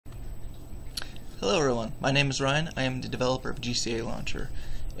Hello everyone, my name is Ryan. I am the developer of GCA Launcher,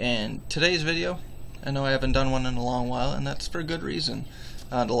 and today's video, I know I haven't done one in a long while, and that's for good reason.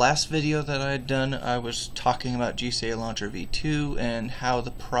 The last video that I had done, I was talking about GCA Launcher V2 and how the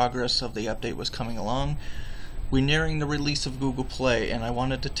progress of the update was coming along. We're nearing the release of Google Play, and I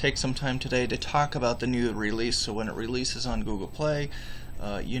wanted to take some time today to talk about the new release, so when it releases on Google Play,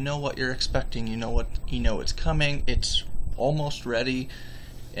 you know what you're expecting, you know it's coming, it's almost ready.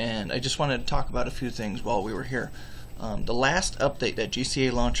 And I just wanted to talk about a few things while we were here. The last update that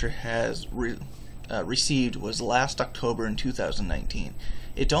GCA Launcher has received was last October in 2019.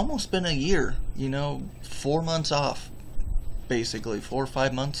 It's almost been a year, 4 months off, basically, 4 or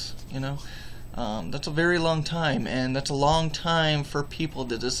 5 months, That's a very long time, and that's a long time for people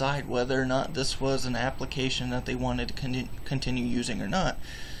to decide whether or not this was an application that they wanted to continue using or not.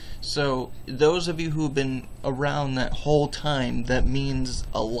 So those of you who've been around that whole time, that means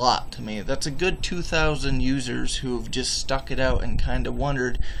a lot to me. That's a good 2,000 users who've just stuck it out and kind of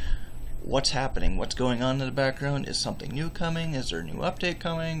wondered what's happening, what's going on in the background, is something new coming, is there a new update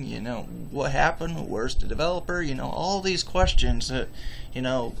coming, what happened, where's the developer, all these questions that,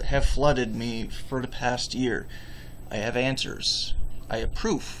 have flooded me for the past year. I have answers. I have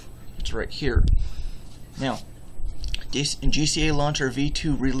proof. It's right here. Now, GCA Launcher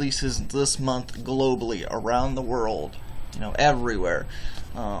V2 releases this month globally, around the world, everywhere.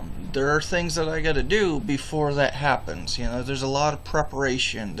 There are things that I got to do before that happens. There's a lot of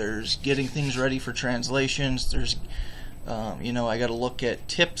preparation. There's getting things ready for translations. There's, I got to look at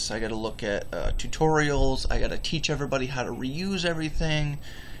tips. I got to look at tutorials. I got to teach everybody how to reuse everything.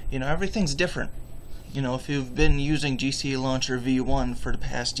 Everything's different. If you've been using GCA Launcher V1 for the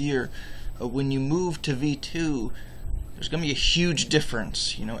past year, when you move to V2, there's going to be a huge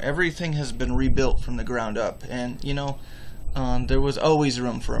difference. Everything has been rebuilt from the ground up, and there was always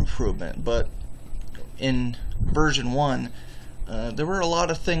room for improvement, but in version 1 there were a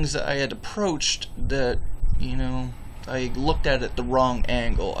lot of things that I had approached that I looked at it the wrong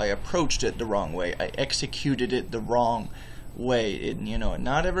angle, I approached it the wrong way, I executed it the wrong way, and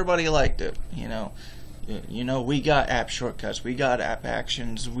not everybody liked it. We got app shortcuts, we got app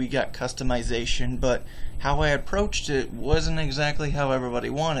actions, we got customization, but how I approached it wasn't exactly how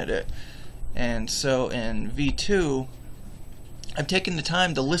everybody wanted it. And so in V2, I've taken the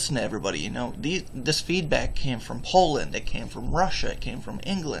time to listen to everybody. This feedback came from Poland, it came from Russia, it came from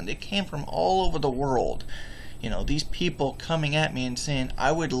England, it came from all over the world. These people coming at me and saying,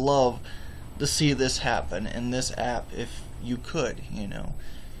 I would love to see this happen in this app if you could,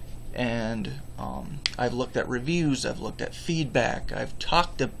 And I've looked at reviews, I've looked at feedback, I've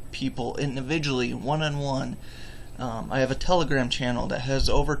talked to people individually, one-on-one. I have a Telegram channel that has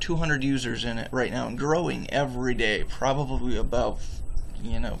over 200 users in it right now and growing every day, probably about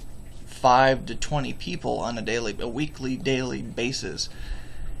 5 to 20 people on a weekly, daily basis,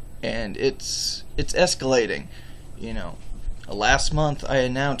 and it's escalating. Last month I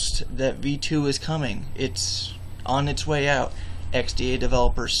announced that V2 is coming. It's on its way out. XDA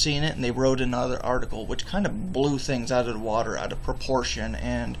developers seen it and they wrote another article which kind of blew things out of the water, out of proportion,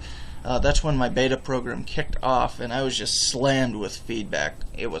 and that's when my beta program kicked off, and I was just slammed with feedback.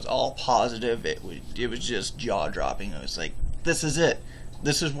 It was all positive. It was just jaw-dropping. It was like, this is it.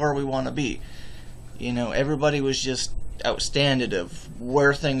 This is where we want to be. Everybody was just outstanding of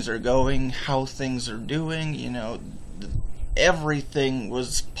where things are going, how things are doing. Everything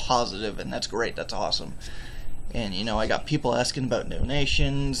was positive, and that's great. That's awesome. And I got people asking about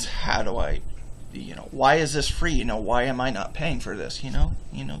donations. How do I, why is this free? Why am I not paying for this?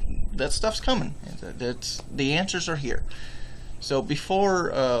 That stuff's coming. The answers are here. So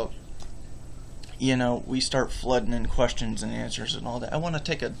before we start flooding in questions and answers and all that, I want to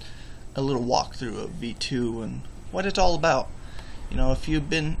take a little walkthrough of V2 and what it's all about. If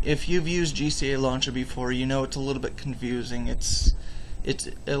you've used GCA Launcher before, it's a little bit confusing. It's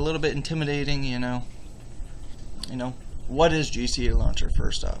a little bit intimidating. What is GCA Launcher?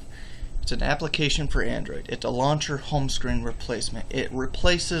 First off, it's an application for Android. It's a launcher home screen replacement. It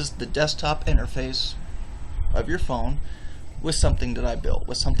replaces the desktop interface of your phone with something that I built,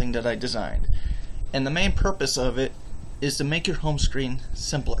 with something that I designed. And the main purpose of it is to make your home screen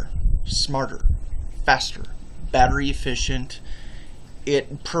simpler, smarter, faster, battery efficient.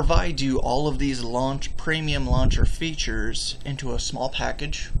 It provides you all of these premium launcher features into a small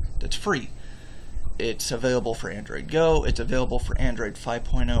package that's free. It's available for Android Go, it's available for Android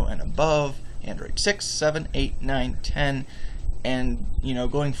 5.0 and above, Android 6, 7, 8, 9, 10, and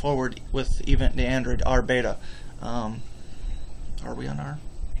going forward with even the Android R beta. Are we on R?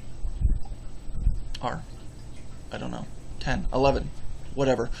 R? I don't know. 10, 11.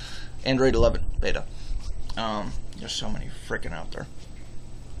 whatever, Android 11 beta. There's so many freaking out there.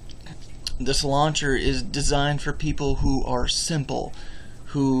 This launcher is designed for people who are simple,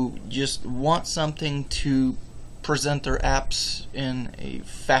 who just want something to present their apps in a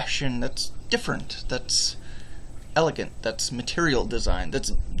fashion that's different, that's elegant, that's material design,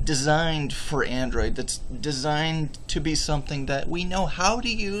 that's designed for Android, that's designed to be something that we know how to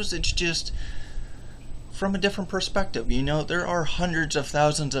use. It's just from a different perspective. You know, there are hundreds of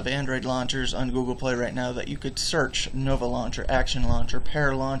thousands of Android launchers on Google Play right now that you could search: Nova Launcher, Action Launcher,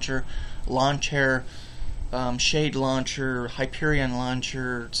 Pear Launcher, Launcher, Shade Launcher, Hyperion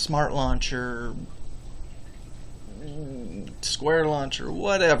Launcher, Smart Launcher, Square Launcher,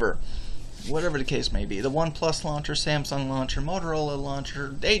 whatever the case may be. The OnePlus Launcher, Samsung Launcher, Motorola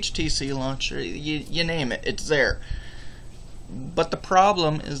Launcher, HTC Launcher, you name it, it's there. But the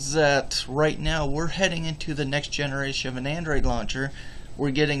problem is that right now we're heading into the next generation of an Android launcher.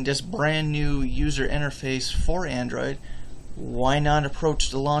 We're getting this brand new user interface for Android. Why not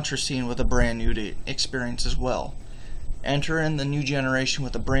approach the launcher scene with a brand new experience as well? Enter in the new generation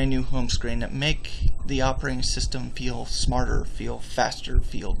with a brand new home screen that make the operating system feel smarter, feel faster,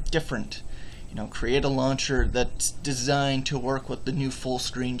 feel different. You know, create a launcher that's designed to work with the new full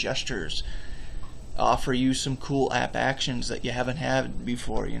screen gestures. Offer you some cool app actions that you haven't had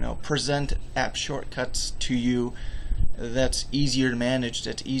before. You know, present app shortcuts to you that's easier to manage,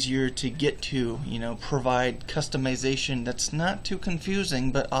 that's easier to get to. You know, provide customization that's not too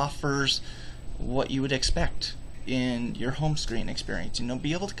confusing but offers what you would expect in your home screen experience. You know,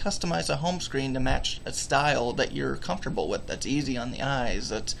 be able to customize a home screen to match a style that you're comfortable with, that's easy on the eyes,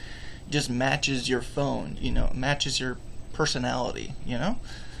 that's just matches your phone, you know, matches your personality, you know?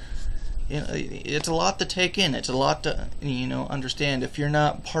 It's a lot to take in. It's a lot to, you know, understand. If you're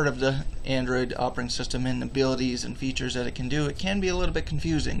not part of the Android operating system and the abilities and features that it can do, it can be a little bit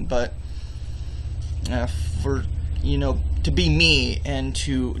confusing. But for, you know, to be me and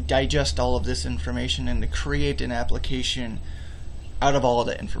to digest all of this information and to create an application out of all of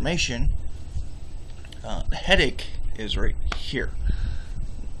that information, the headache is right here,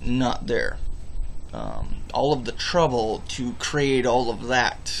 not there. All of the trouble to create all of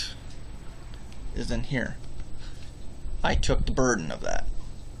that is in here. I took the burden of that.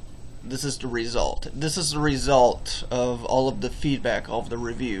 This is the result. This is the result of all of the feedback, all of the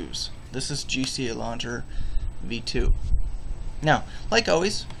reviews. This is GCA Launcher V2. Now, like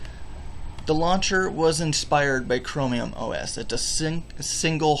always, the launcher was inspired by Chromium OS. It's a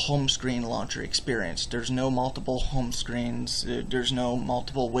single home screen launcher experience. There's no multiple home screens. There's no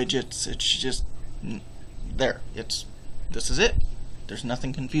multiple widgets. It's just there. This is it. There's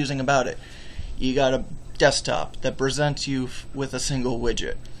nothing confusing about it. You got a desktop that presents you with a single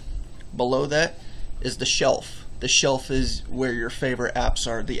widget. Below that is the shelf. The shelf is where your favorite apps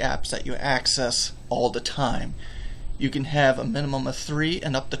are, the apps that you access all the time. You can have a minimum of 3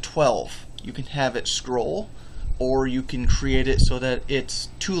 and up to 12. You can have it scroll, or you can create it so that it's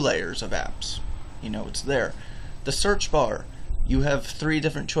 2 layers of apps. You know, it's there. The search bar, you have 3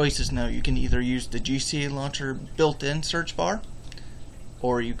 different choices now. You can either use the GCA Launcher built-in search bar,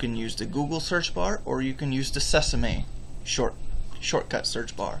 or you can use the Google search bar, or you can use the Sesame shortcut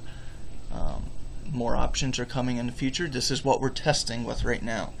search bar. More options are coming in the future. This is what we're testing with right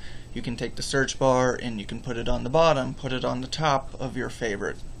now. You can take the search bar and you can put it on the bottom, put it on the top of your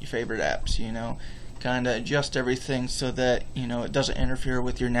favorite apps, you know, kind of adjust everything so that, you know, it doesn't interfere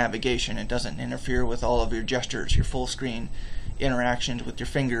with your navigation, it doesn't interfere with all of your gestures, your full screen interactions with your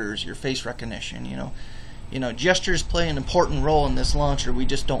fingers, your face recognition, you know. You know, gestures play an important role in this launcher. We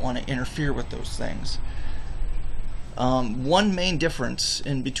just don't want to interfere with those things. One main difference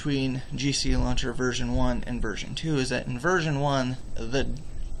in between GCA Launcher version 1 and version 2 is that in version 1, the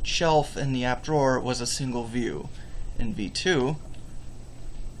shelf and the app drawer was a single view. In V2,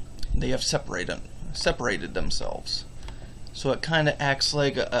 they have separated themselves. So it kind of acts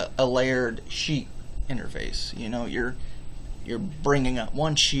like a layered sheet interface. You know, you're bringing up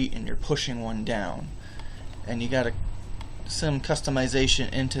one sheet and you're pushing one down. And you got some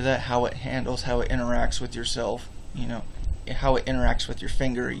customization into that, how it handles, how it interacts with yourself, you know, how it interacts with your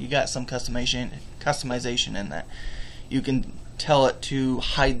finger. You got some customization in that. You can tell it to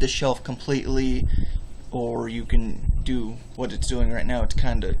hide the shelf completely, or you can do what it's doing right now. It's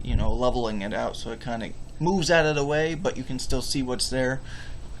kind of, you know, leveling it out so it kind of moves out of the way, but you can still see what's there,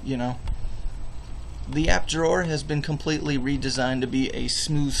 you know. The app drawer has been completely redesigned to be a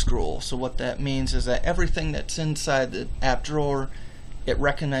smooth scroll. So what that means is that everything that's inside the app drawer, it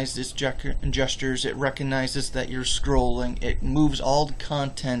recognizes gestures, it recognizes that you're scrolling, it moves all the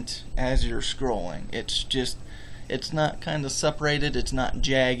content as you're scrolling. It's It's not kind of separated, it's not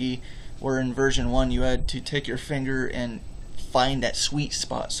jaggy, where in version 1 you had to take your finger and find that sweet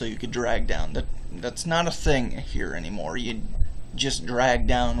spot so you could drag down. That's not a thing here anymore. You just drag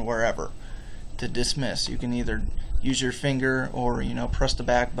down wherever to dismiss. You can either use your finger or, you know, press the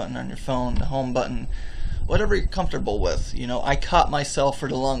back button on your phone, the home button, whatever you're comfortable with. You know, I caught myself for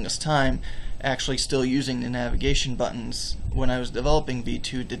the longest time actually still using the navigation buttons when I was developing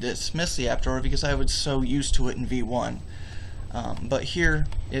V2 to dismiss the app drawer because I was so used to it in V1. But here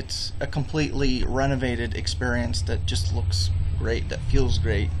it's a completely renovated experience that just looks great, that feels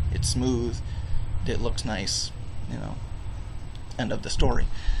great, it's smooth, it looks nice, you know. End of the story,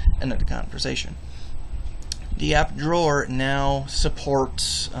 end of the conversation. The app drawer now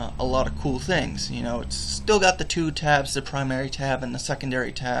supports a lot of cool things. You know, it's still got the 2 tabs, the primary tab and the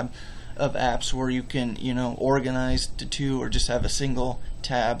secondary tab of apps where you can, you know, organize to 2 or just have a single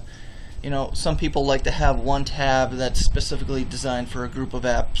tab. You know, some people like to have one tab that's specifically designed for a group of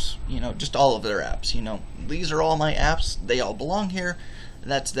apps, you know, just all of their apps. You know, these are all my apps, they all belong here,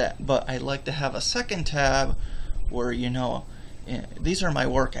 that's that. But I like to have a second tab where, you know, these are my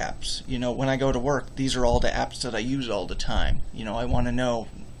work apps. You know, when I go to work, these are all the apps that I use all the time. You know, I want to know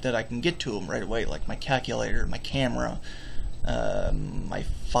that I can get to them right away, like my calculator, my camera, my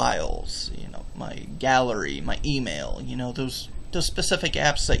files, you know, my gallery, my email, you know, those specific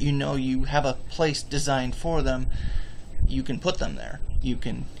apps that you know you have a place designed for them, you can put them there. You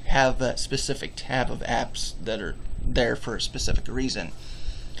can have that specific tab of apps that are there for a specific reason.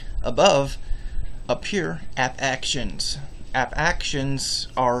 Above, up here, app actions. App actions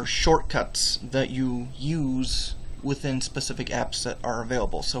are shortcuts that you use within specific apps that are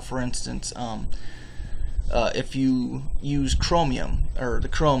available. So for instance, if you use Chromium or the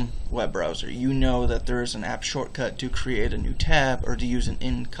Chrome web browser, you know that there is an app shortcut to create a new tab or to use an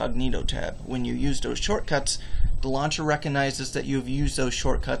incognito tab. When you use those shortcuts, the launcher recognizes that you've used those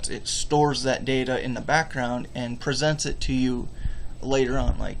shortcuts. It stores that data in the background and presents it to you later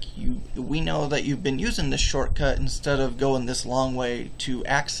on. Like, we know that you've been using this shortcut instead of going this long way to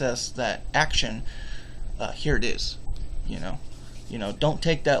access that action. Here it is. You know, don't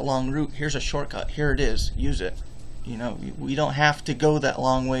take that long route. Here's a shortcut. Here it is. Use it. You know, we don't have to go that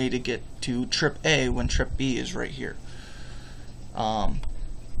long way to get to trip A when trip B is right here.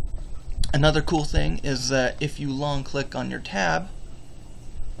 Another cool thing is that if you long click on your tab,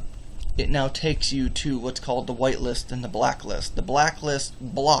 it now takes you to what's called the whitelist and the blacklist. The blacklist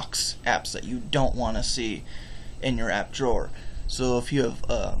blocks apps that you don't want to see in your app drawer. So if you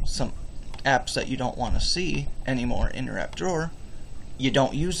have some apps that you don't want to see anymore in your app drawer, you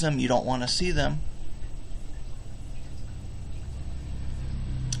don't use them, you don't want to see them,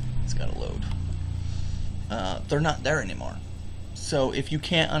 it's got to load, they're not there anymore. So if you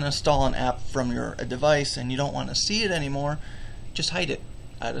can't uninstall an app from your device and you don't want to see it anymore, just hide it.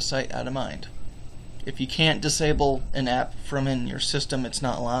 Out of sight, out of mind. If you can't disable an app from in your system, it's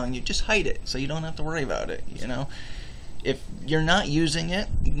not allowing you, just hide it so you don't have to worry about it. You know, if you're not using it,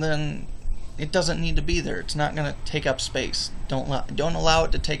 then it doesn't need to be there. It's not going to take up space. Don't allow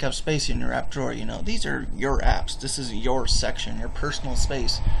it to take up space in your app drawer. You know, these are your apps. This is your section, your personal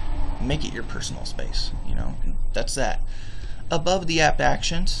space. Make it your personal space. You know, that's that. Above the app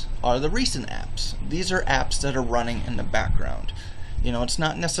actions are the recent apps. These are apps that are running in the background. You know, it's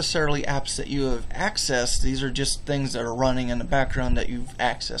not necessarily apps that you have accessed. These are just things that are running in the background that you've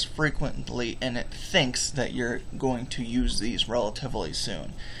accessed frequently, and it thinks that you're going to use these relatively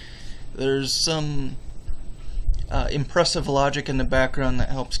soon. There's some impressive logic in the background that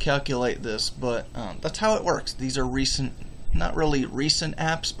helps calculate this, but that's how it works. These are recent, not really recent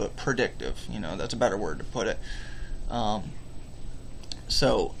apps, but predictive. You know, that's a better word to put it.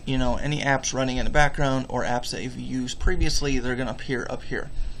 So, you know, any apps running in the background or apps that you've used previously, they're going to appear up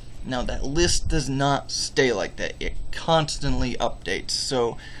here. Now, that list does not stay like that. It constantly updates.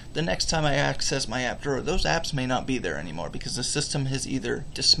 So, the next time I access my app drawer, those apps may not be there anymore because the system has either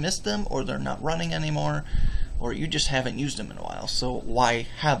dismissed them or they're not running anymore, or you just haven't used them in a while. So, why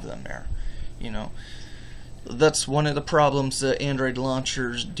have them there? You know, that's one of the problems that Android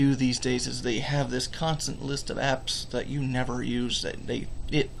launchers do these days, is they have this constant list of apps that you never use. That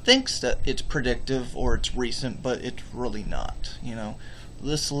it thinks that it's predictive or it's recent, but it's really not. You know,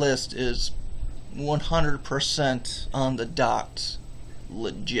 this list is 100% on the dot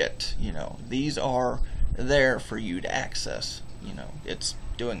legit. You know, these are there for you to access. You know, it's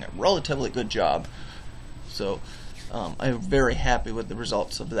doing a relatively good job. So I'm very happy with the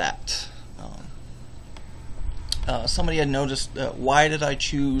results of that. Somebody had noticed why did I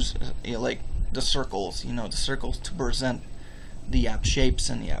choose like the circles, you know, the circles to present the app shapes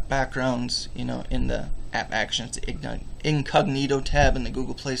and the app backgrounds, you know, in the app actions, the incognito tab and the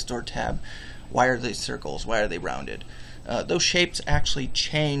Google Play Store tab. Why are they circles? Why are they rounded? Those shapes actually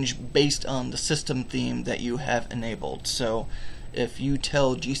change based on the system theme that you have enabled. So if you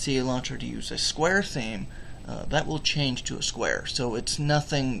tell GCA Launcher to use a square theme, that will change to a square. So it's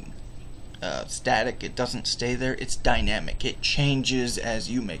nothing static, it doesn't stay there, it's dynamic. It changes as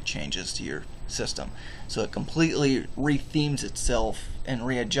you make changes to your system. So it completely rethemes itself and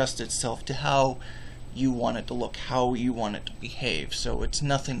readjusts itself to how you want it to look, how you want it to behave. So it's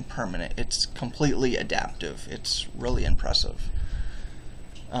nothing permanent, it's completely adaptive. It's really impressive.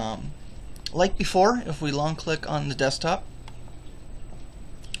 Like before, if we long click on the desktop,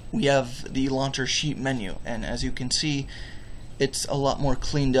 we have the launcher sheet menu, and as you can see, it's a lot more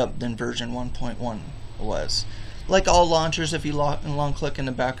cleaned up than version 1.1 was. Like all launchers, if you long click in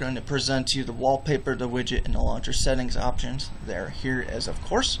the background, it presents you the wallpaper, the widget, and the launcher settings options. They're here as of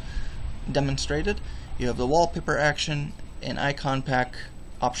course demonstrated. You have the wallpaper action, an icon pack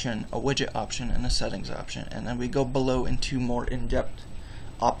option, a widget option, and a settings option. And then we go below into more in-depth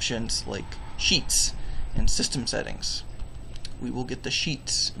options like sheets and system settings. We will get the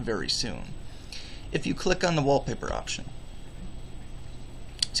sheets very soon. If you click on the wallpaper option,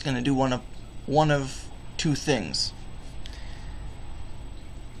 it's going to do one of two things.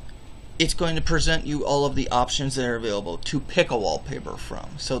 It's going to present you all of the options that are available to pick a wallpaper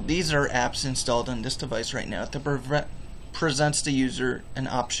from. So these are apps installed on this device right now that presents the user an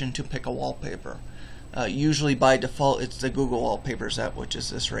option to pick a wallpaper. Usually by default it's the Google Wallpapers app, which is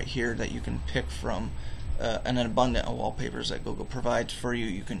this right here, that you can pick from an abundant of wallpapers that Google provides for you.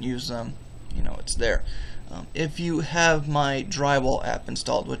 You can use them, you know, it's there. If you have my Drywall app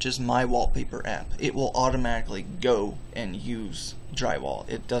installed, which is my wallpaper app, it will automatically go and use Drywall.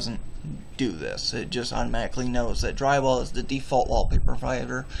 It doesn't do this. It just automatically knows that Drywall is the default wallpaper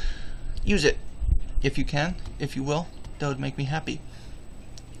provider. Use it if you can, if you will. That would make me happy.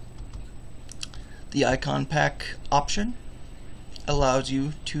 The icon pack option allows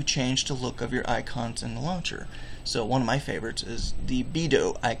you to change the look of your icons in the launcher. So one of my favorites is the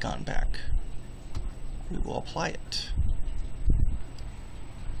ViDoc icon pack. We will apply it.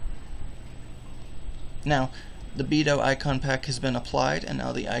 Now, the ViDoc icon pack has been applied, and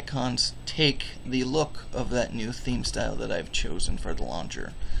now the icons take the look of that new theme style that I've chosen for the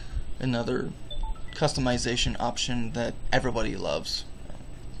launcher. Another customization option that everybody loves.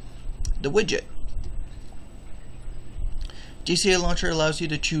 The widget. GCA Launcher allows you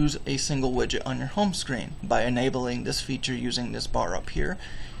to choose a single widget on your home screen. By enabling this feature using this bar up here,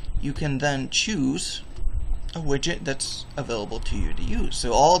 you can then choose a widget that's available to you to use.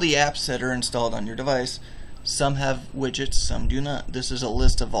 So all the apps that are installed on your device, some have widgets, some do not. This is a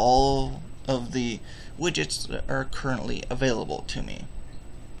list of all of the widgets that are currently available to me.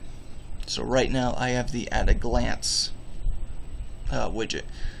 So right now I have the at a glance widget.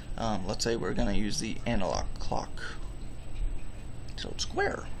 Let's say we're going to use the analog clock. So it's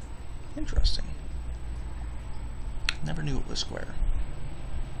square. Interesting. Never knew it was square.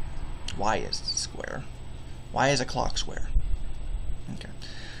 Why is it square? Why is a clock square? Okay.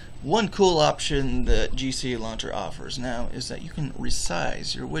 One cool option that GCA Launcher offers now is that you can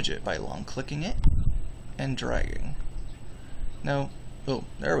resize your widget by long clicking it and dragging. Now, oh,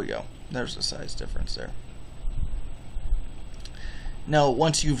 there we go. There's the size difference there. Now,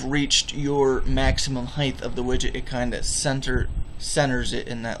 once you've reached your maximum height of the widget, it kind of centers it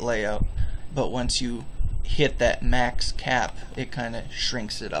in that layout. But once you hit that max cap, it kind of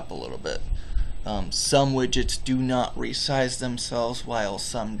shrinks it up a little bit. Some widgets do not resize themselves, while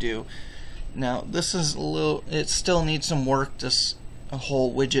some do. Now, this is a little, it still needs some work, this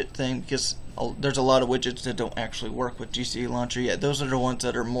whole widget thing, because there's a lot of widgets that don't actually work with GCA Launcher yet. Those are the ones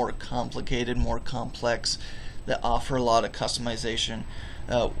that are more complicated, more complex, that offer a lot of customization.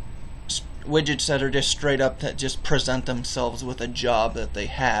 Widgets that are just straight up, that just present themselves with a job that they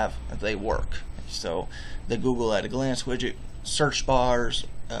have, they work. So the Google at a glance widget, search bars,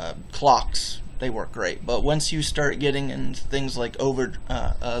 clocks, they work great. But once you start getting in things like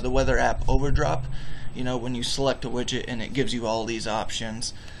the weather app Overdrop, you know, when you select a widget and it gives you all these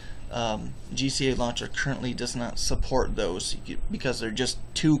options, GCA Launcher currently does not support those because they're just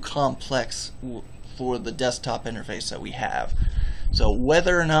too complex for the desktop interface that we have. So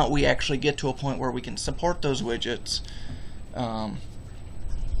whether or not we actually get to a point where we can support those widgets, time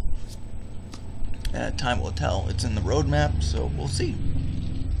will tell. It's in the roadmap, so we'll see.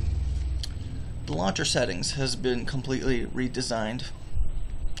 The launcher settings has been completely redesigned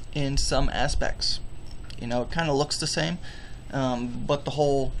in some aspects. You know, it kind of looks the same, but the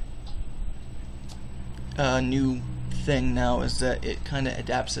whole new thing now is that it kind of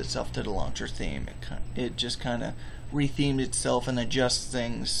adapts itself to the launcher theme. It just kind of rethemed itself and adjusts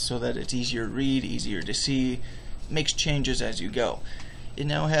things so that it's easier to read, easier to see, makes changes as you go. It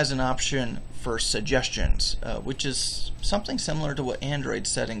now has an option for suggestions, which is something similar to what Android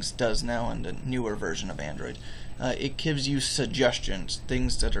settings does now in the newer version of Android. It gives you suggestions,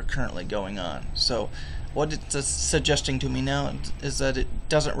 things that are currently going on. So what it's suggesting to me now is that it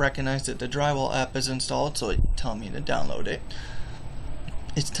doesn't recognize that the Drywall app is installed, so it's telling me to download it.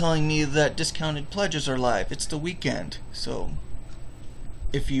 It's telling me that discounted pledges are live. It's the weekend, so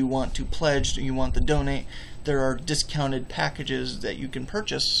if you want to pledge, you want to donate, there are discounted packages that you can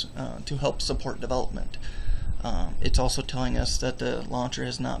purchase to help support development. It's also telling us that the launcher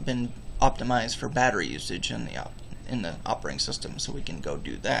has not been optimized for battery usage in the operating system, so we can go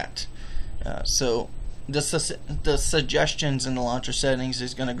do that. So the suggestions in the launcher settings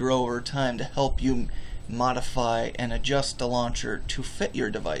is going to grow over time to help you modify and adjust the launcher to fit your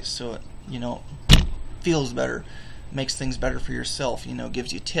device, so it feels better, makes things better for yourself,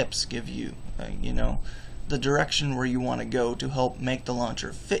 gives you tips, give you the direction where you want to go to help make the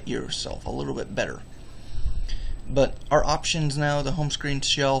launcher fit yourself a little bit better. But our options now: the home screen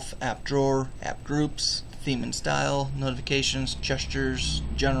shelf, app drawer, app groups, theme and style, notifications, gestures,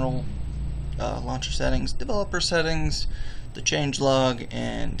 general, launcher settings, developer settings, the changelog,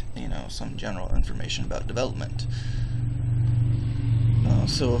 and some general information about development.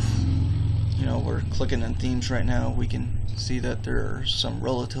 So if we're clicking on themes right now, we can see that there are some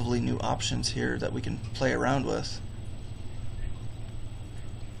relatively new options here that we can play around with.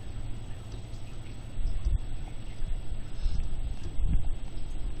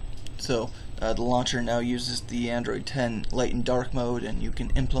 So the launcher now uses the Android 10 light and dark mode, and you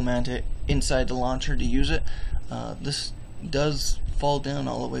can implement it inside the launcher to use it. This does fall down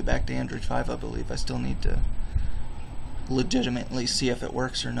all the way back to Android 5, I believe. I still need to legitimately see if it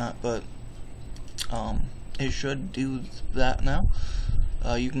works or not, but it should do that now.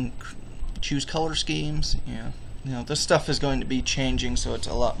 You can choose color schemes. This stuff is going to be changing, so it's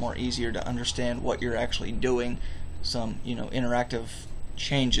a lot more easier to understand what you're actually doing. Some interactive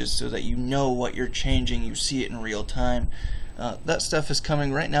changes so that you know what you're changing, you see it in real time. That stuff is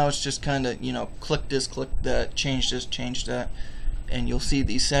coming. Right now it's just kind of click this, click that, change this, change that, and you'll see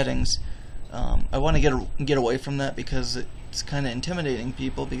these settings. I want to get away from that because it's kind of intimidating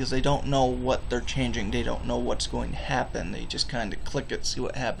people, because they don't know what they're changing, they don't know what's going to happen, they just kind of click it, see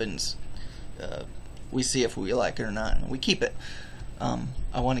what happens, we see if we like it or not, and we keep it.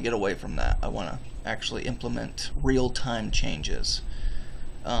 I want to get away from that. I want to actually implement real-time changes.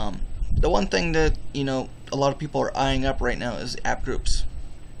 The one thing that a lot of people are eyeing up right now is app groups.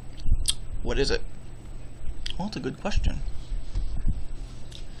 What is it? Well, it's a good question.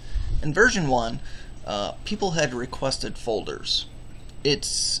 In version 1, people had requested folders.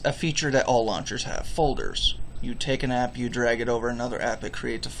 It's a feature that all launchers have, folders. You take an app, you drag it over another app, it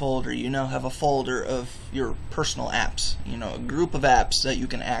creates a folder. You now have a folder of your personal apps, a group of apps that you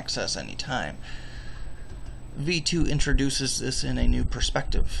can access anytime. V2 introduces this in a new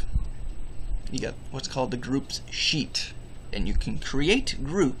perspective. You got what's called the groups sheet, and you can create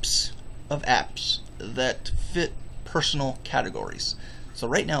groups of apps that fit personal categories. So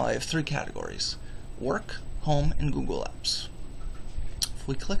right now I have 3 categories: work, home, and Google Apps. If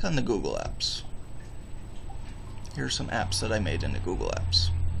we click on the Google Apps, here's some apps that I made in the Google Apps.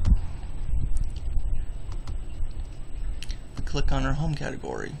 If we click on our home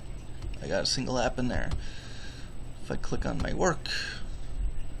category, I got a single app in there. If I click on my work,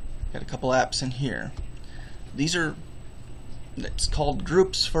 got a couple apps in here. It's called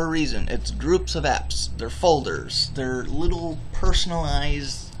groups for a reason. It's groups of apps. They're folders. They're little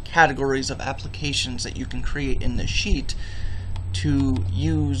personalized categories of applications that you can create in the sheet to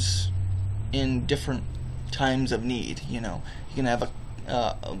use in different times of need. You can have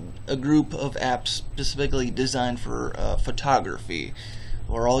a group of apps specifically designed for photography,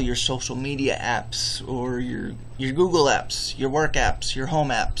 or all your social media apps, or your Google apps, your work apps, your home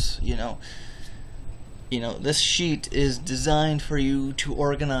apps. This sheet is designed for you to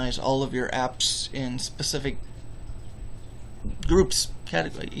organize all of your apps in specific groups,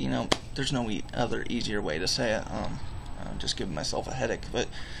 category. There's no other easier way to say it. I'm just giving myself a headache, but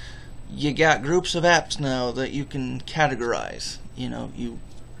you got groups of apps now that you can categorize.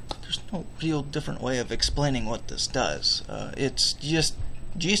 There's no real different way of explaining what this does. It's just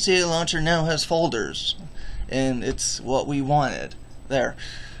GCA Launcher now has folders, and it's what we wanted there.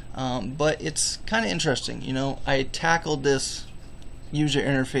 But it's kind of interesting. I tackled this user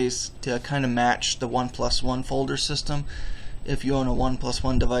interface to kind of match the 1+1 folder system. If you own a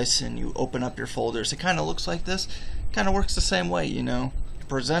 1+1 device and you open up your folders, it kind of looks like this. kind of works the same way, you know. It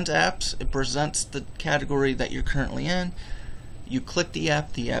presents apps, it presents the category that you're currently in. You click the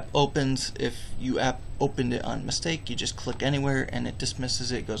app opens. If you opened it on mistake, you just click anywhere and it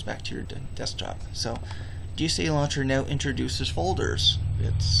dismisses it, goes back to your desktop. So GCA Launcher now introduces folders.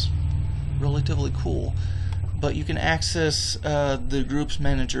 It's relatively cool. But you can access the Groups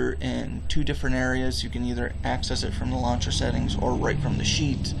Manager in two different areas. You can either access it from the launcher settings or right from the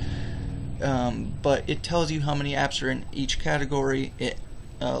sheet. But it tells you how many apps are in each category. It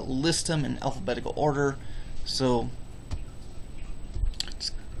lists them in alphabetical order. So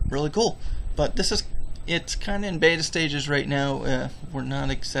it's really cool. But it's kind of in beta stages right now. We're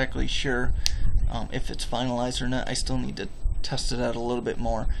not exactly sure if it's finalized or not. I still need to test it out a little bit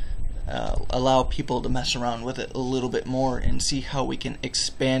more. Allow people to mess around with it a little bit more and see how we can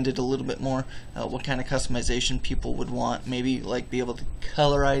expand it a little bit more. What kind of customization people would want. Maybe like be able to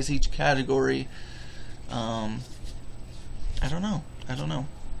colorize each category. I don't know.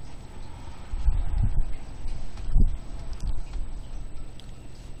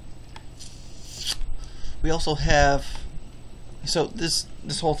 We also have, so this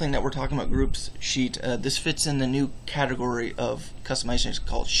whole thing that we're talking about, groups, sheet, this fits in the new category of customization. It's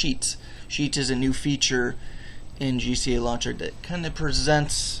called Sheets. Sheets is a new feature in GCA Launcher that kind of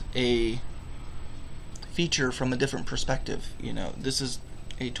presents a feature from a different perspective. You know, this is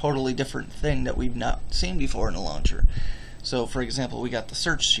a totally different thing that we've not seen before in a launcher. So, for example, we got the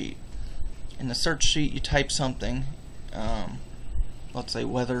search sheet. In the search sheet, you type something, let's say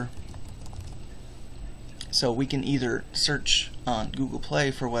weather. So we can either search on Google Play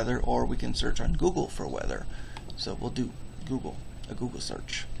for weather, or we can search on Google for weather. So we'll do a Google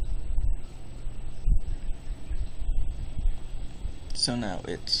search. So now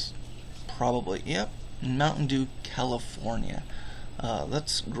it's probably, yep, Mountain Dew, California.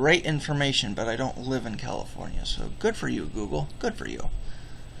 That's great information, but I don't live in California, so good for you, Google. Good for you.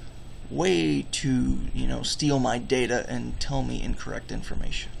 Way to, you know, steal my data and tell me incorrect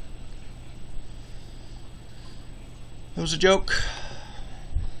information. It was a joke.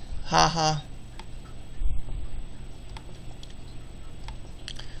 Haha.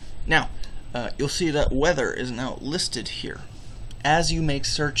 Now, you'll see that weather is now listed here. As you make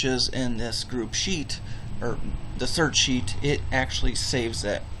searches in this group sheet, or the search sheet, it actually saves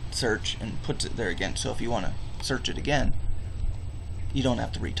that search and puts it there again. So if you want to search it again, you don't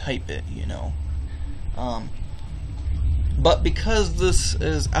have to retype it, you know. But because this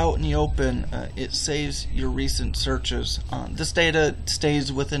is out in the open, it saves your recent searches. This data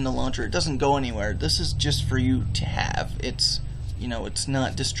stays within the launcher. It doesn't go anywhere. This is just for you to have. It's, you know, it's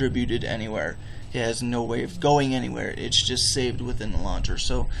not distributed anywhere. It has no way of going anywhere. It's just saved within the launcher.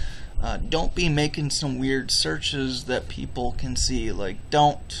 So don't be making some weird searches that people can see. Like,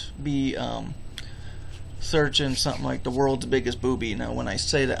 don't be searching something like the world's biggest booby. Now, when I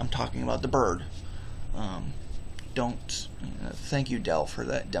say that, I'm talking about the bird. Don't, thank you, Dell, for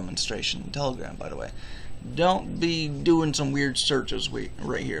that demonstration in Telegram, by the way. Don't be doing some weird searches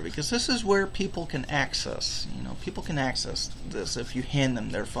right here, because this is where people can access. You know, people can access this. If you hand them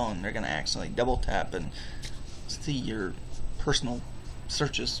their phone, they're going to accidentally double tap and see your personal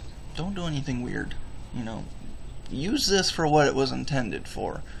searches. Don't do anything weird. You know, use this for what it was intended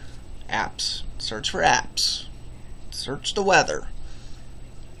for. Apps. Search for apps. Search the weather.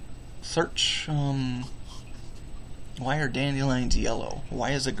 Search, why are dandelions yellow?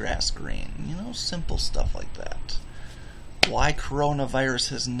 Why is the grass green? You know, simple stuff like that. Why coronavirus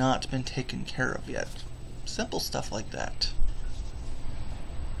has not been taken care of yet. Simple stuff like that.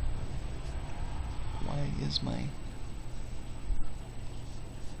 Why is my...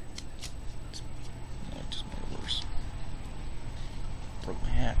 No, it just made it worse. Broke my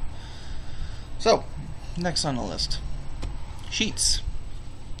hat. So, next on the list. Sheets.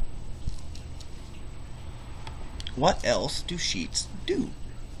 What else do sheets do?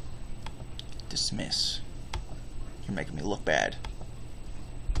 Dismiss. You're making me look bad.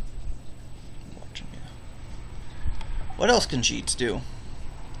 I'm watching you. What else can sheets do?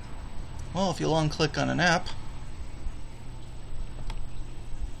 Well, if you long click on an app,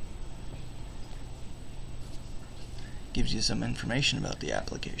 gives you some information about the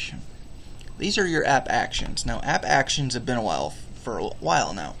application. These are your app actions. Now, app actions have been for a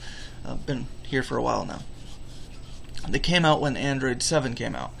while now. Been here for a while now. They came out when Android 7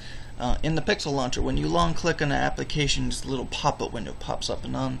 came out. In the Pixel Launcher, when you long click on an application, this little pop-up window pops up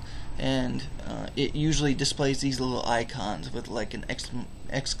and on, and it usually displays these little icons with like an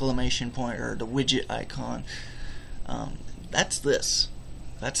exclamation point or the widget icon. That's this.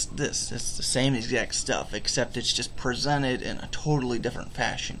 It's the same exact stuff, except it's just presented in a totally different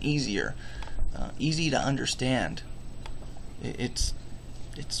fashion, easier, easy to understand. It's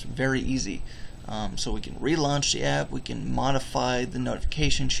very easy. So we can relaunch the app, we can modify the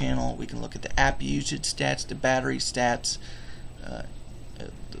notification channel, we can look at the app usage stats, the battery stats,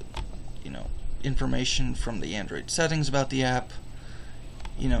 information from the Android settings about the app.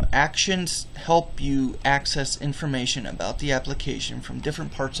 Actions help you access information about the application from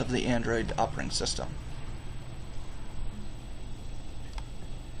different parts of the Android operating system.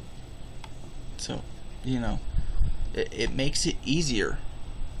 So, it makes it easier.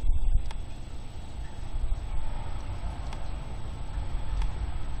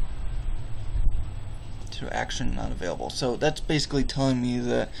 To action not available. So that's basically telling me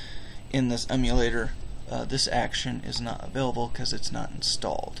that in this emulator, this action is not available because it's not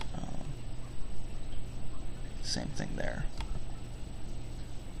installed. Same thing there.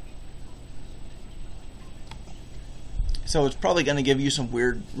 So it's probably going to give you some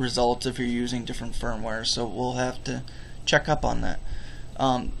weird results if you're using different firmware, so we'll have to check up on that.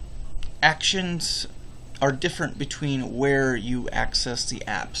 Actions are different between where you access the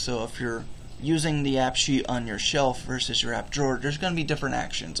app. So if you're using the app sheet on your shelf versus your app drawer, there's going to be different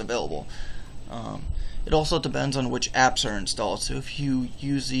actions available. It also depends on which apps are installed. So if you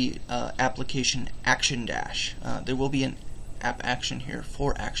use the application Action Dash, there will be an app action here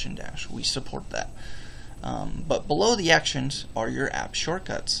for Action Dash. We support that. But below the actions are your app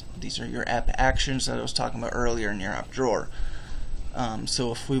shortcuts. These are your app actions that I was talking about earlier in your app drawer.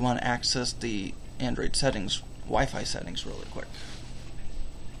 So if we want to access the Android settings, Wi-Fi settings really quick.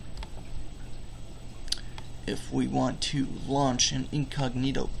 If we want to launch an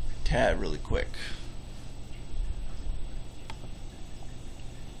incognito tab really quick.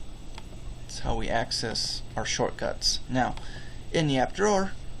 That's how we access our shortcuts. Now, in the app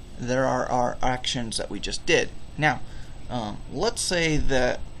drawer, there are our actions that we just did. Now, let's say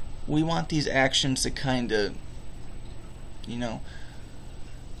that we want these actions to kind of,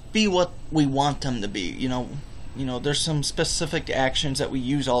 be what we want them to be. There's some specific actions that we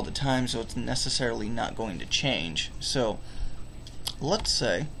use all the time, so it's necessarily not going to change. So, let's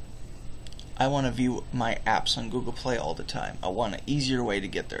say I want to view my apps on Google Play all the time. I want an easier way to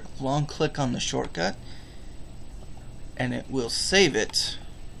get there. Long click on the shortcut, and it will save it.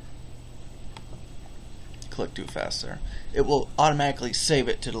 Click too fast there. It will automatically save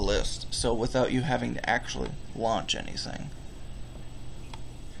it to the list, so without you having to actually launch anything.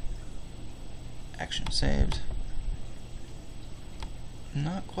 Action saved.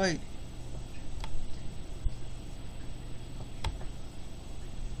 Not quite.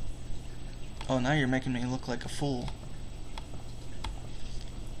 Oh, now you're making me look like a fool.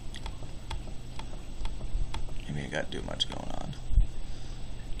 Maybe I got too much going on.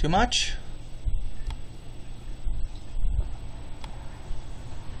 Too much?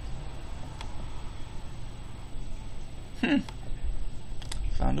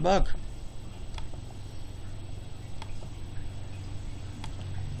 Found a bug.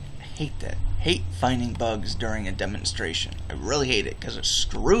 I hate that. Hate finding bugs during a demonstration. I really hate it because it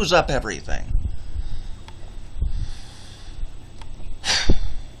screws up everything.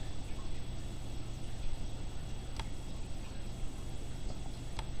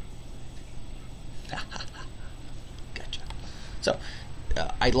 Gotcha. So,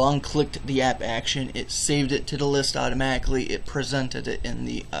 I long clicked the app action, it saved it to the list automatically, it presented it in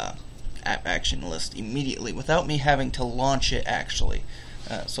the app action list immediately without me having to launch it actually.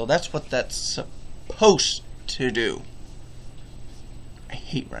 So that's what that's supposed to do. I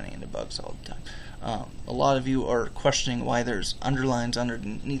hate running into bugs all the time. A lot of you are questioning why there's underlines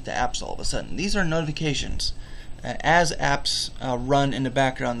underneath the apps all of a sudden. These are notifications. As apps run in the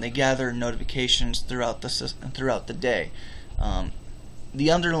background, they gather notifications throughout the day. The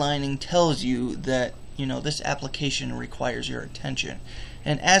underlining tells you that this application requires your attention,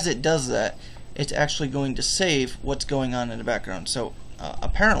 and as it does that, it's actually going to save what's going on in the background. So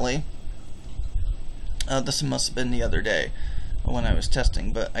apparently, this must have been the other day when I was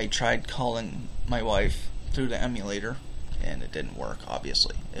testing, but I tried calling my wife through the emulator, and it didn't work.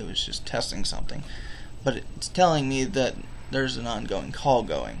 Obviously, it was just testing something, but it's telling me that there's an ongoing call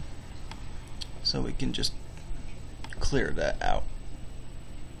going, so we can just clear that out.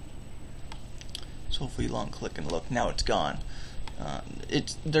 So if we long click and look, now it's gone.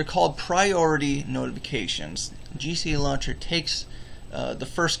 They're called priority notifications. GCA Launcher takes the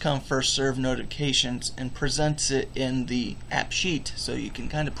first come first serve notifications and presents it in the app sheet, so you can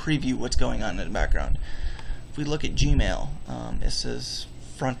kind of preview what's going on in the background. If we look at Gmail, it says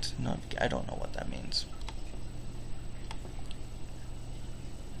front I don't know what that means.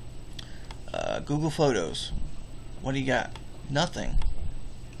 Google Photos, what do you got? Nothing.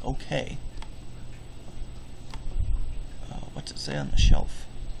 Okay. What's it say on the shelf?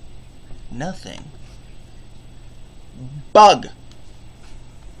 Nothing. Bug!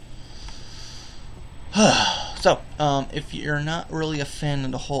 So, if you're not really a fan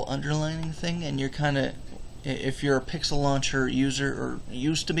of the whole underlining thing, and you're kind of, if you're a pixel launcher user, or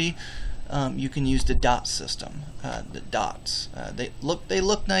used to be, you can use the dot system. The dots, they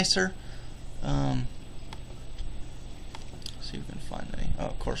look nicer. See if we can find any. Oh,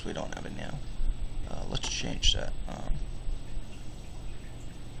 of course we don't have it now. Let's change that.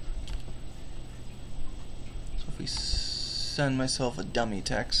 So if we send myself a dummy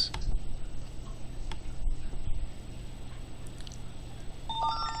text.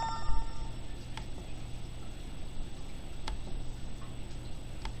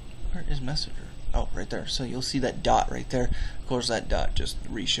 Where is Messenger? Oh, right there. So you'll see that dot right there. Of course, that dot just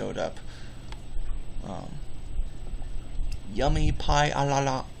re-showed up. Yummy pie a la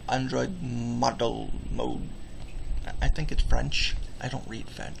la Android model mode. I think it's French. I don't read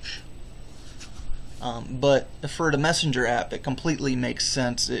French. But for the Messenger app, it completely makes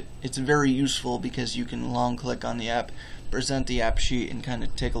sense. It's very useful because you can long click on the app, present the app sheet, and kind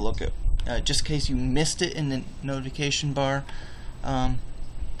of take a look at, just in case you missed it in the notification bar.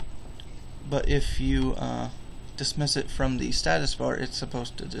 But if you dismiss it from the status bar, it's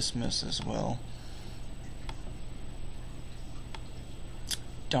supposed to dismiss as well.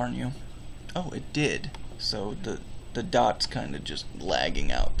 Darn you. Oh, it did. So the dot's kind of just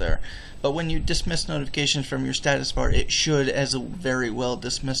lagging out there. But when you dismiss notifications from your status bar, it should as very well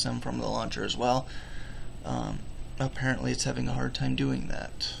dismiss them from the launcher as well. Apparently it's having a hard time doing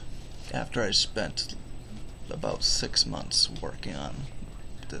that after I spent about 6 months working on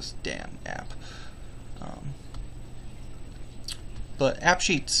this damn app. But app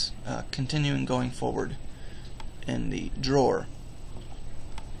sheets, continuing going forward in the drawer.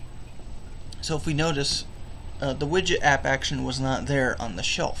 So if we notice, the widget app action was not there on the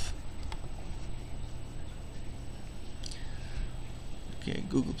shelf. Okay,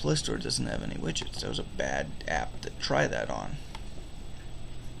 Google Play Store doesn't have any widgets. That was a bad app to try that on.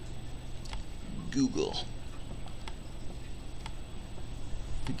 Google.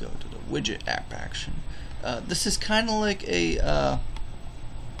 We go to the widget app action. This is kind of like a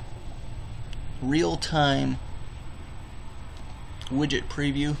real-time widget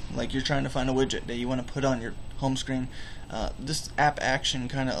preview. Like you're trying to find a widget that you want to put on your home screen. This app action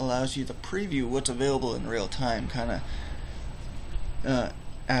kind of allows you to preview what's available in real time. Kind of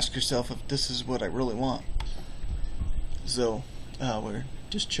ask yourself if this is what I really want. So we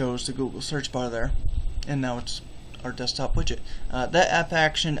just chose the Google search bar there, and now it's our desktop widget. That app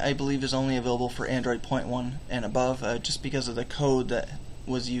action, I believe, is only available for Android 0.1 and above, just because of the code that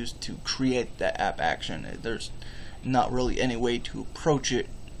was used to create that app action. There's not really any way to approach it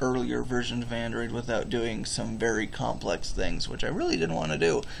earlier versions of Android without doing some very complex things, which I really didn't want to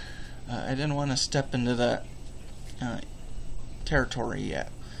do. I didn't want to step into that territory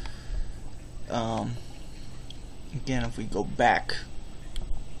yet. Again, if we go back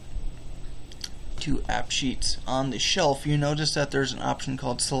to app sheets on the shelf, you notice that there's an option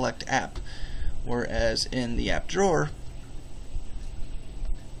called select app, whereas in the app drawer,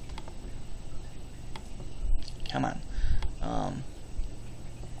 come on,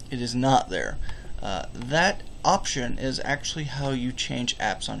 it is not there. That option is actually how you change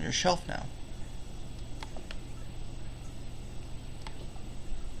apps on your shelf now.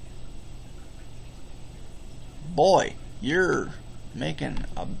 Boy, you're making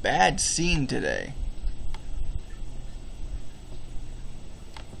a bad scene today.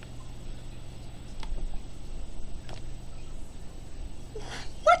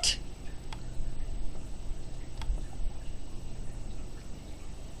 What?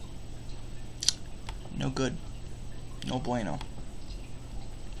 No good. No bueno.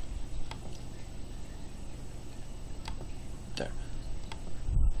 There.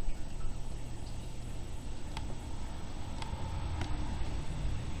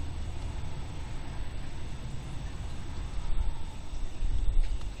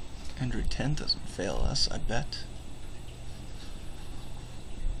 Android 10 doesn't fail us, I bet.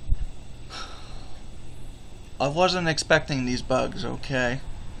 I wasn't expecting these bugs, okay?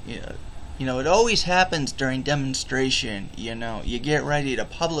 Yeah. You know, it always happens during demonstration. You know, you get ready to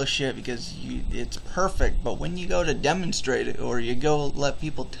publish it because it's perfect, but when you go to demonstrate it or you go let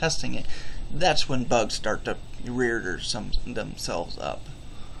people testing it, that's when bugs start to rear themselves up.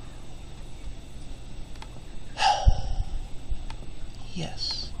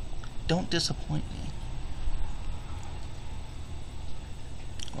 Yes, don't disappoint me,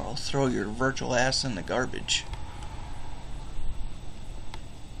 or I'll throw your virtual ass in the garbage.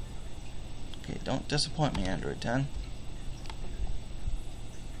 Okay, don't disappoint me, Android 10.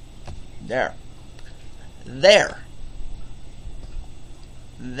 There. There.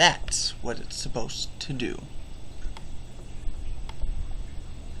 That's what it's supposed to do.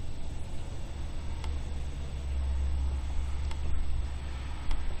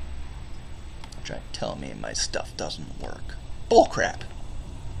 Try to tell me my stuff doesn't work. Bullcrap.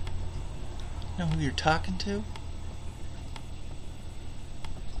 Know who you're talking to?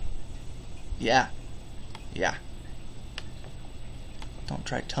 Yeah. Yeah. Don't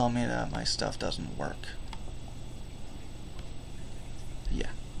try to tell me that my stuff doesn't work. Yeah.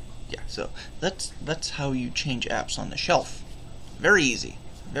 Yeah. So that's how you change apps on the shelf. Very easy.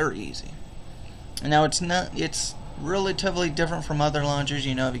 Very easy. And now it's relatively different from other launchers,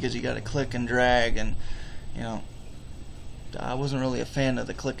 you know, because you got to click and drag, and you know, I wasn't really a fan of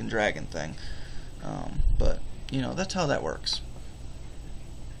the click and dragging thing, but you know, that's how that works.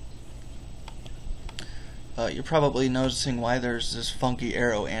 You're probably noticing why there's this funky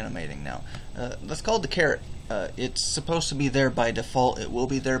arrow animating now. That's called the caret. It's supposed to be there by default. It will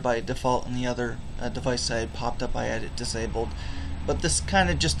be there by default in the other device I had popped up. I had it disabled. But this is kind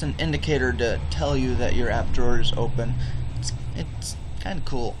of just an indicator to tell you that your app drawer is open. It's kind of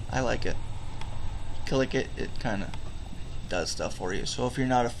cool. I like it. Click it, it kind of does stuff for you. So if you're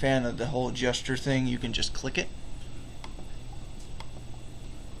not a fan of the whole gesture thing, you can just click it.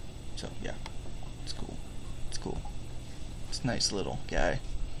 So yeah, it's cool. It's cool. It's a nice little guy.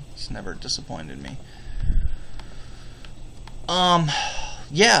 He's never disappointed me.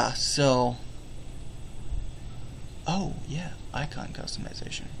 Yeah, so oh yeah, icon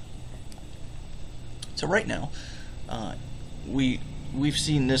customization. So right now, we've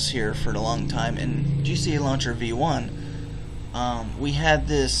seen this here for a long time. In GCA Launcher V1, we had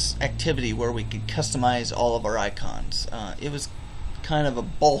this activity where we could customize all of our icons. It was kind of a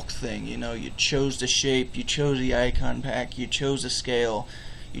bulk thing, you know. You chose the shape, you chose the icon pack, you chose the scale,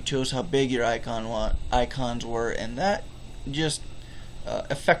 you chose how big your icons were, and that just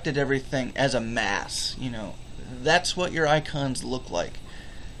affected everything as a mass, you know. That's what your icons look like.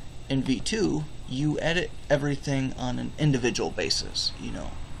 In V2, you edit everything on an individual basis, you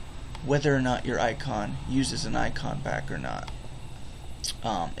know, whether or not your icon uses an icon pack or not,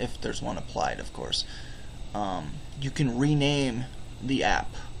 if there's one applied, of course. You can rename the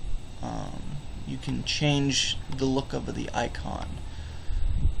app. You can change the look of the icon.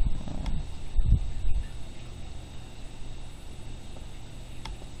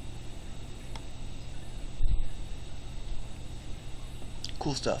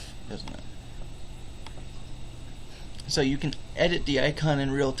 Cool stuff, isn't it? So you can edit the icon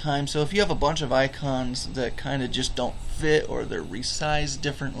in real time. So if you have a bunch of icons that kind of just don't fit, or they're resized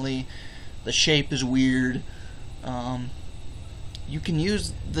differently, the shape is weird, you can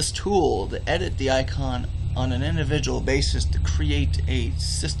use this tool to edit the icon on an individual basis to create a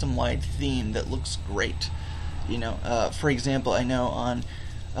system-wide theme that looks great. You know, for example, I know on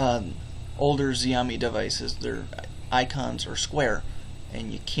older Xiaomi devices, their icons are square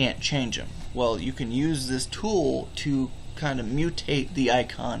and you can't change them. Well, you can use this tool to kind of mutate the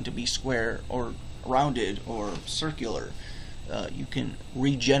icon to be square or rounded or circular. You can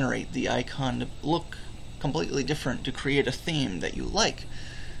regenerate the icon to look completely different to create a theme that you like.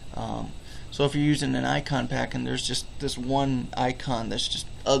 So if you're using an icon pack and there's just this one icon that's just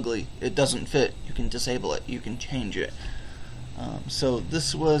ugly, it doesn't fit, you can disable it, you can change it. So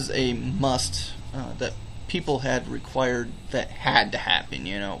this was a must that people had required, that had to happen,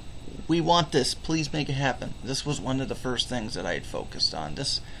 you know. We want this, please make it happen. This was one of the first things that I had focused on.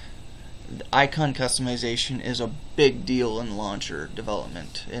 This icon customization is a big deal in launcher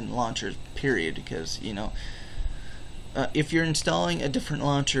development, in launchers period, because, you know, if you're installing a different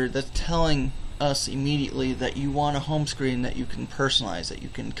launcher, that's telling us immediately that you want a home screen that you can personalize, that you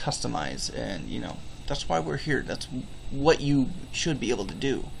can customize, and you know, that's why we're here. That's what you should be able to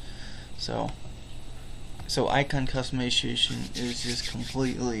do. So icon customization is just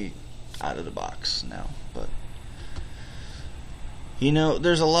completely out of the box now. But you know,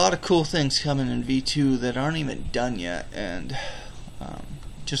 there's a lot of cool things coming in V2 that aren't even done yet, and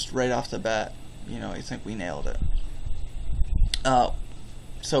just right off the bat, you know, I think we nailed it.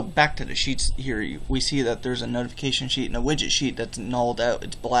 So back to the sheets here, we see that there's a notification sheet and a widget sheet that's nulled out.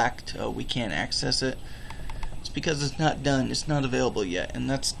 It's blacked. We can't access it. It's because it's not done. It's not available yet, and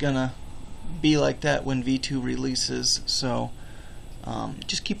that's gonna be like that when V2 releases. So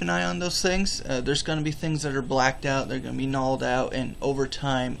just keep an eye on those things. There's going to be things that are blacked out, they're going to be nulled out, and over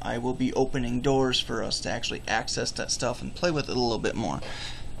time I will be opening doors for us to actually access that stuff and play with it a little bit more.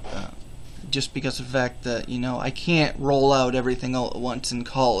 Just because of the fact that, you know, I can't roll out everything all at once and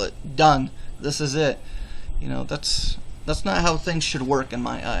call it done. This is it. You know, that's That's not how things should work in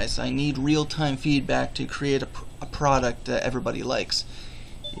my eyes. I need real-time feedback to create a product that everybody likes.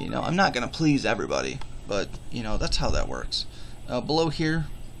 I'm not going to please everybody, but that's how that works. Below here,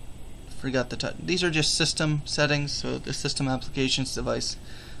 forgot these are just system settings, so the system applications, device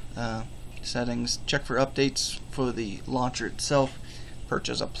settings. Check for updates for the launcher itself.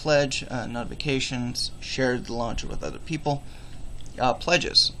 Purchase a pledge, notifications, share the launcher with other people.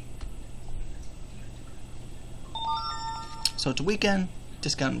 Pledges. So it's a weekend,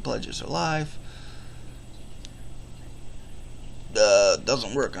 discounted pledges are live.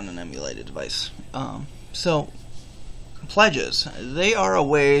 Doesn't work on an emulated device. So pledges, they are a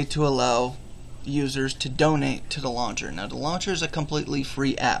way to allow users to donate to the launcher. Now the launcher is a completely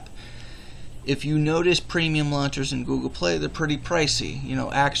free app. If you notice, premium launchers in Google Play, they're pretty pricey.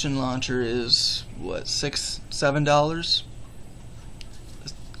 Action Launcher is what, $6-7?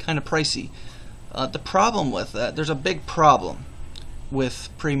 It's kind of pricey. The problem with that, there's a big problem with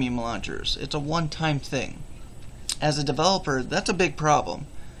premium launchers. It's a one-time thing. As a developer, that's a big problem.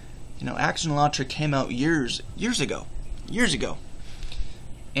 Action Launcher came out years ago,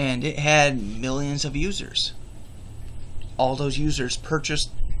 and it had millions of users. All those users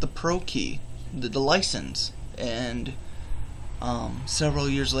purchased the Pro key, the license, and several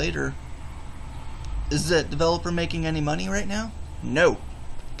years later, is that developer making any money right now? No,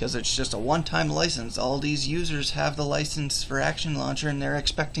 because it's just a one-time license. All these users have the license for Action Launcher, and they're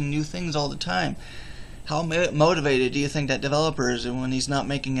expecting new things all the time. How motivated do you think that developer is when he's not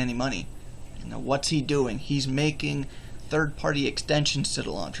making any money? What's he doing? He's making third-party extensions to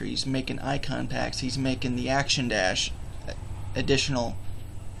the launcher. He's making icon packs. He's making the Action Dash additional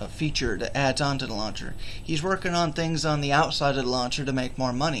feature that adds on to the launcher. He's working on things on the outside of the launcher to make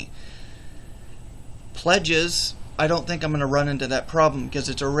more money. Pledges, I don't think I'm going to run into that problem because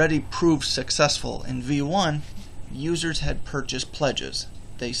it's already proved successful. In V1, users had purchased pledges.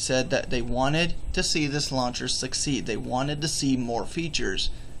 They said that they wanted to see this launcher succeed. They wanted to see more features,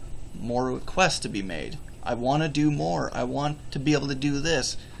 more requests to be made. I want to do more. I want to be able to do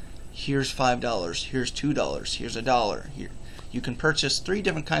this. Here's $5. Here's $2. Here's $1. Here. You can purchase 3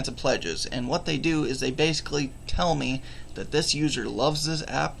 different kinds of pledges, and what they do is they basically tell me that this user loves this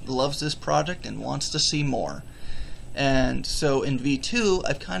app, loves this project, and wants to see more. And so in V2,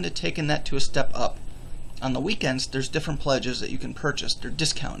 I've kind of taken that to a step up. On the weekends, there's different pledges that you can purchase. They're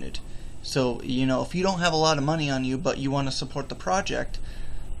discounted. So, if you don't have a lot of money on you, but you want to support the project,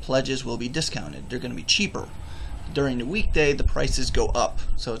 pledges will be discounted. They're going to be cheaper. During the weekday, the prices go up.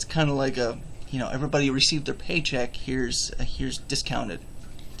 So it's kind of like everybody received their paycheck. Here's discounted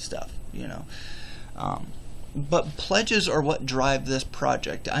stuff. But pledges are what drive this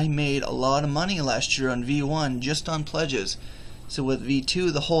project. I made a lot of money last year on V1 just on pledges. So with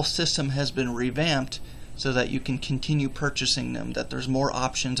V2, the whole system has been revamped so that you can continue purchasing them, that there's more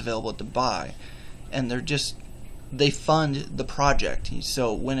options available to buy, and they fund the project.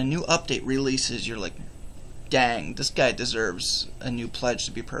 So when a new update releases, you're like, dang, this guy deserves a new pledge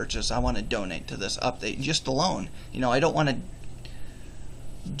to be purchased. I want to donate to this update just alone. I don't want to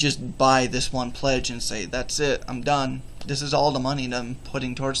just buy this one pledge and say, that's it, I'm done. This is all the money that I'm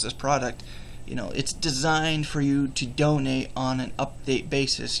putting towards this product. It's designed for you to donate on an update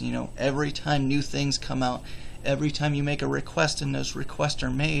basis. Every time new things come out, every time you make a request and those requests are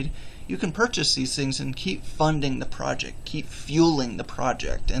made, you can purchase these things and keep funding the project, keep fueling the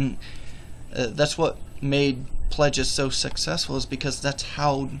project. And that's what made pledges so successful, is because that's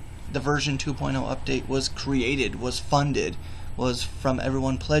how the version 2.0 update was created, was funded, was from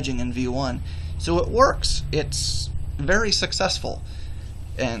everyone pledging in V1. So it works. It's very successful.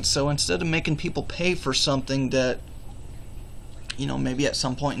 And so instead of making people pay for something that, maybe at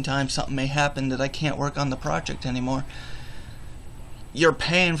some point in time something may happen that I can't work on the project anymore, you're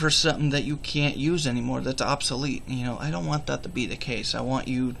paying for something that you can't use anymore, that's obsolete. I don't want that to be the case. I want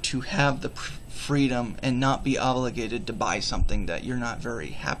you to have the freedom and not be obligated to buy something that you're not very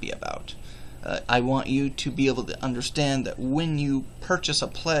happy about. I want you to be able to understand that when you purchase a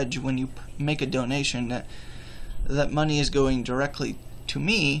pledge, when you make a donation, that money is going directly to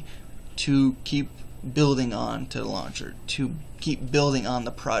me to keep building on to the launcher, to keep building on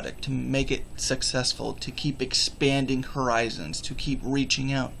the product, to make it successful, to keep expanding horizons, to keep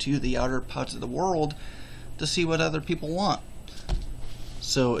reaching out to the outer parts of the world to see what other people want.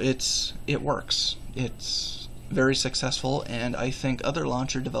 So it works. It's very successful, and I think other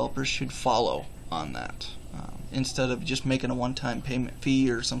launcher developers should follow on that. Instead of just making a one-time payment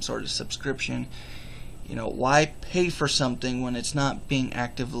fee or some sort of subscription, why pay for something when it's not being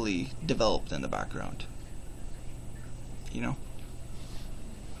actively developed in the background?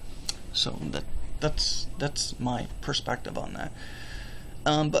 So that's my perspective on that.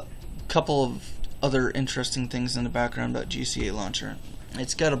 But a couple of other interesting things in the background about GCA Launcher.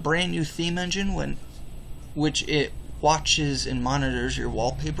 It's got a brand new theme engine which it watches and monitors your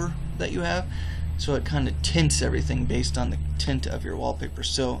wallpaper that you have. So it kind of tints everything based on the tint of your wallpaper.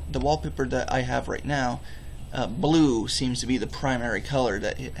 So the wallpaper that I have right now, blue seems to be the primary color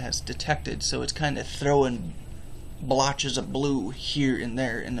that it has detected. So it's kind of throwing blotches of blue here and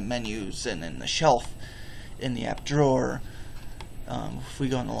there in the menus and in the shelf, in the app drawer. If we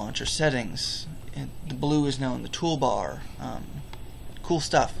go into launcher settings, the blue is now in the toolbar. Cool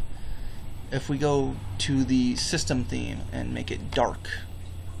stuff. If we go to the system theme and make it dark,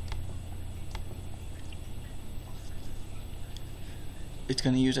 it's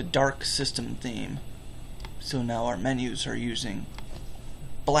going to use a dark system theme. So now our menus are using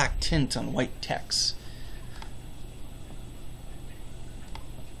black tint on white text.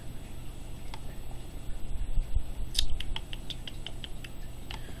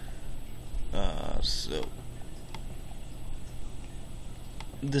 So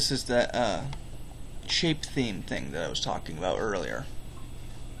this is that shape theme thing that I was talking about earlier.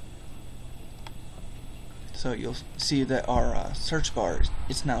 So you'll see that our search bar,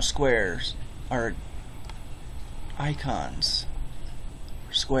 it's now squares. Our icons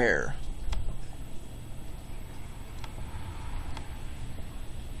are square.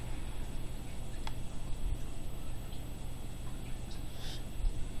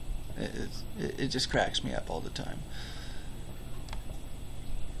 It just cracks me up all the time.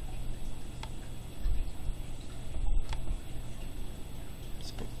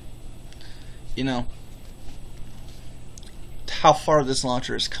 You know, how far this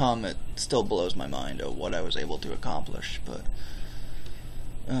launcher has come, it still blows my mind of what I was able to accomplish. But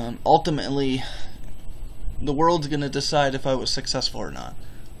ultimately, the world's going to decide if I was successful or not.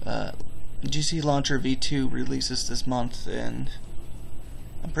 GCA Launcher V2 releases this month, and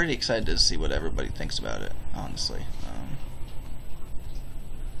I'm pretty excited to see what everybody thinks about it, honestly.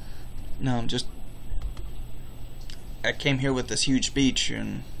 No, I came here with this huge speech,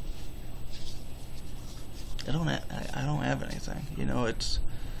 and I don't have anything. You know,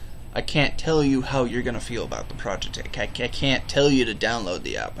 I can't tell you how you're gonna feel about the project. I can't tell you to download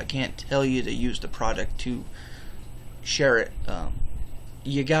the app. I can't tell you to use the product to share it.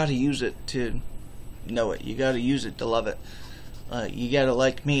 You gotta use it to know it. You gotta use it to love it. You gotta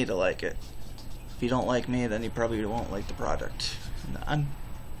like me to like it. If you don't like me, then you probably won't like the product. And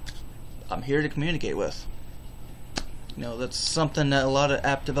I'm here to communicate with. You know, that's something that a lot of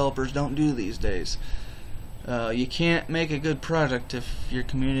app developers don't do these days. You can't make a good product if your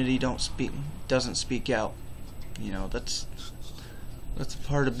community doesn't speak out. You know, that's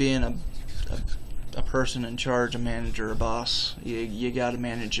part of being a person in charge, a manager, a boss. You got to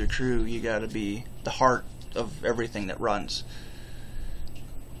manage your crew. You got to be the heart of everything that runs.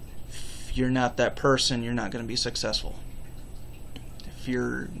 If you're not that person, you're not going to be successful. If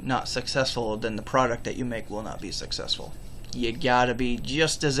you're not successful, then the product that you make will not be successful. You got to be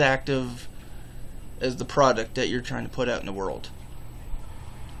just as active as the product that you're trying to put out in the world.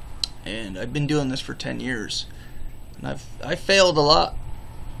 And I've been doing this for 10 years, and I failed a lot.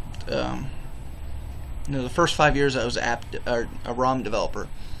 You know, the first 5 years I was a ROM developer,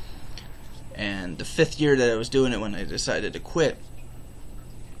 and the 5th year that I was doing it, when I decided to quit,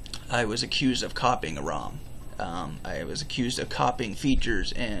 I was accused of copying a ROM. I was accused of copying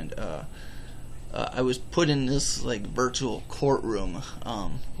features, and I was put in this like virtual courtroom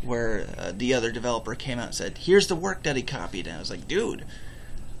where the other developer came out and said, "Here's the work that he copied." And I was like, "Dude,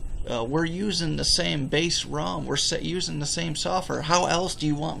 we're using the same base ROM. We're using the same software. How else do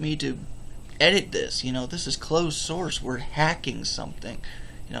you want me to edit this? You know, this is closed source. We're hacking something.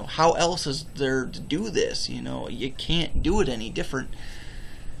 You know, how else is there to do this? You know, you can't do it any different."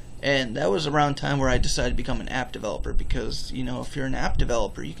 And that was around time where I decided to become an app developer, because, you know, if you're an app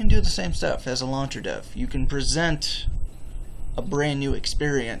developer, you can do the same stuff as a launcher dev. You can present a brand new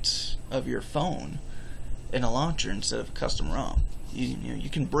experience of your phone in a launcher instead of a custom ROM. You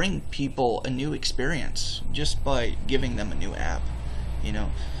can bring people a new experience just by giving them a new app. You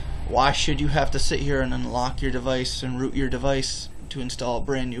know, why should you have to sit here and unlock your device and root your device to install a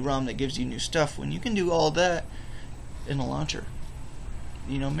brand new ROM that gives you new stuff when you can do all that in a launcher?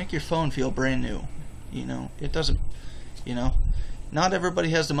 You know, make your phone feel brand new. You know, it doesn't, you know, not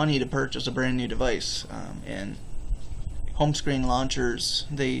everybody has the money to purchase a brand new device, and home screen launchers,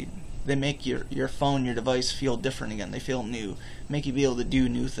 they make your phone, your device feel different again. They feel new, make you be able to do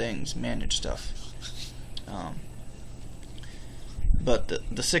new things, manage stuff. But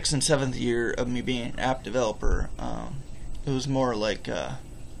the 6th and 7th year of me being an app developer, it was more like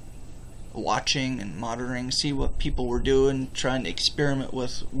watching and monitoring, see what people were doing, trying to experiment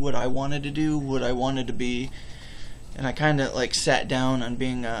with what I wanted to do, what I wanted to be, and I kind of like sat down on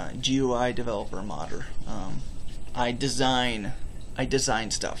being a GUI developer modder. I design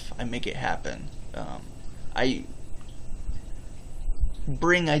stuff. I make it happen. I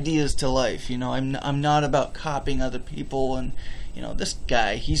bring ideas to life. You know, I'm not about copying other people and, you know, this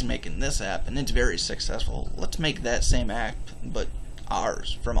guy, he's making this app and it's very successful. Let's make that same app, but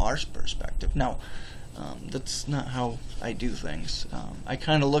ours, from our perspective. Now, that's not how I do things. I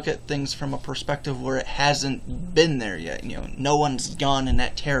kind of look at things from a perspective where it hasn't been there yet. You know, no one's gone in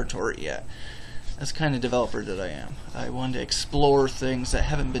that territory yet. That's the kind of developer that I am. I want to explore things that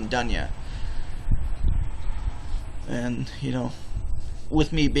haven't been done yet. And, you know,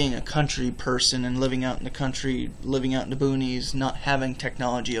 with me being a country person and living out in the country, living out in the boonies, not having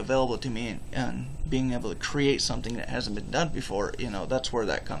technology available to me and being able to create something that hasn't been done before, you know, that's where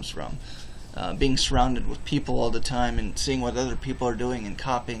that comes from. Being surrounded with people all the time and seeing what other people are doing and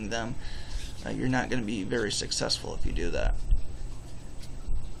copying them, you're not going to be very successful if you do that.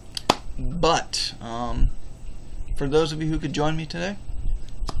 But for those of you who could join me today,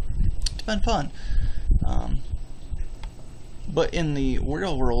 it's been fun. But in the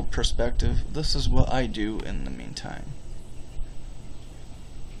real world perspective, this is what I do in the meantime.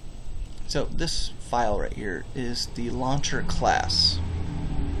 So this file right here is the launcher class.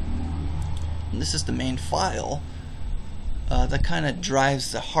 And this is the main file that kind of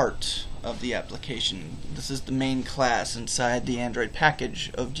drives the heart of the application. This is the main class inside the Android package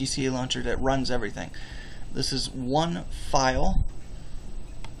of GCA Launcher that runs everything. This is one file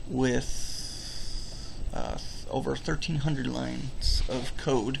with over 1,300 lines of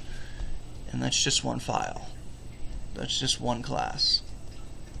code, and that's just one file. That's just one class.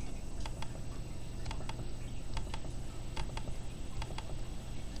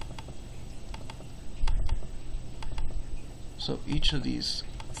 So each of these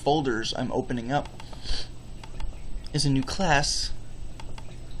folders I'm opening up is a new class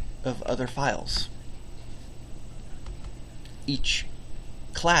of other files. Each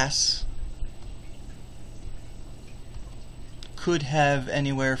class could have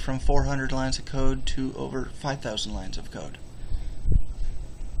anywhere from 400 lines of code to over 5,000 lines of code.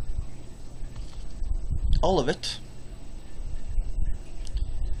 All of it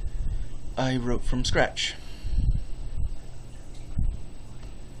I wrote from scratch.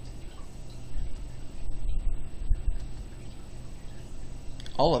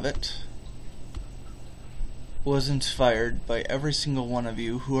 All of it was inspired by every single one of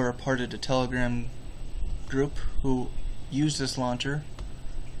you who are a part of the Telegram group, who use this launcher,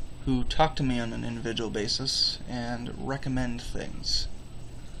 who talk to me on an individual basis and recommend things.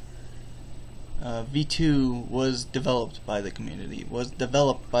 V2 was developed by the community, was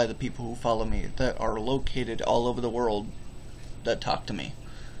developed by the people who follow me, that are located all over the world, that talk to me.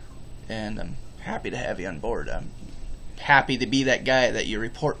 And I'm happy to have you on board. I'm happy to be that guy that you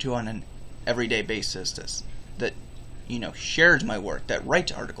report to on an everyday basis, that you know, shares my work, that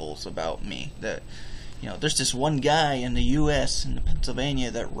writes articles about me, that, you know, there's this one guy in the US, in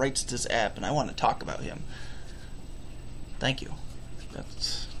Pennsylvania, that writes this app and I want to talk about him. Thank you.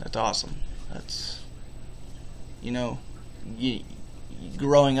 That's awesome. That's, you know,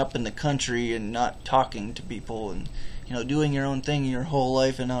 growing up in the country and not talking to people and, you know, doing your own thing your whole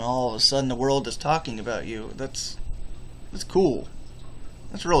life, and then all of a sudden the world is talking about you. That's cool.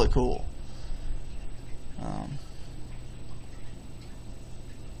 That's really cool.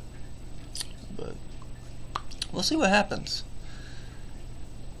 But we'll see what happens.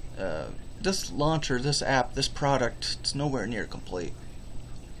 This launcher, this app, this product, it's nowhere near complete.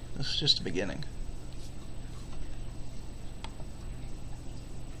 This is just the beginning.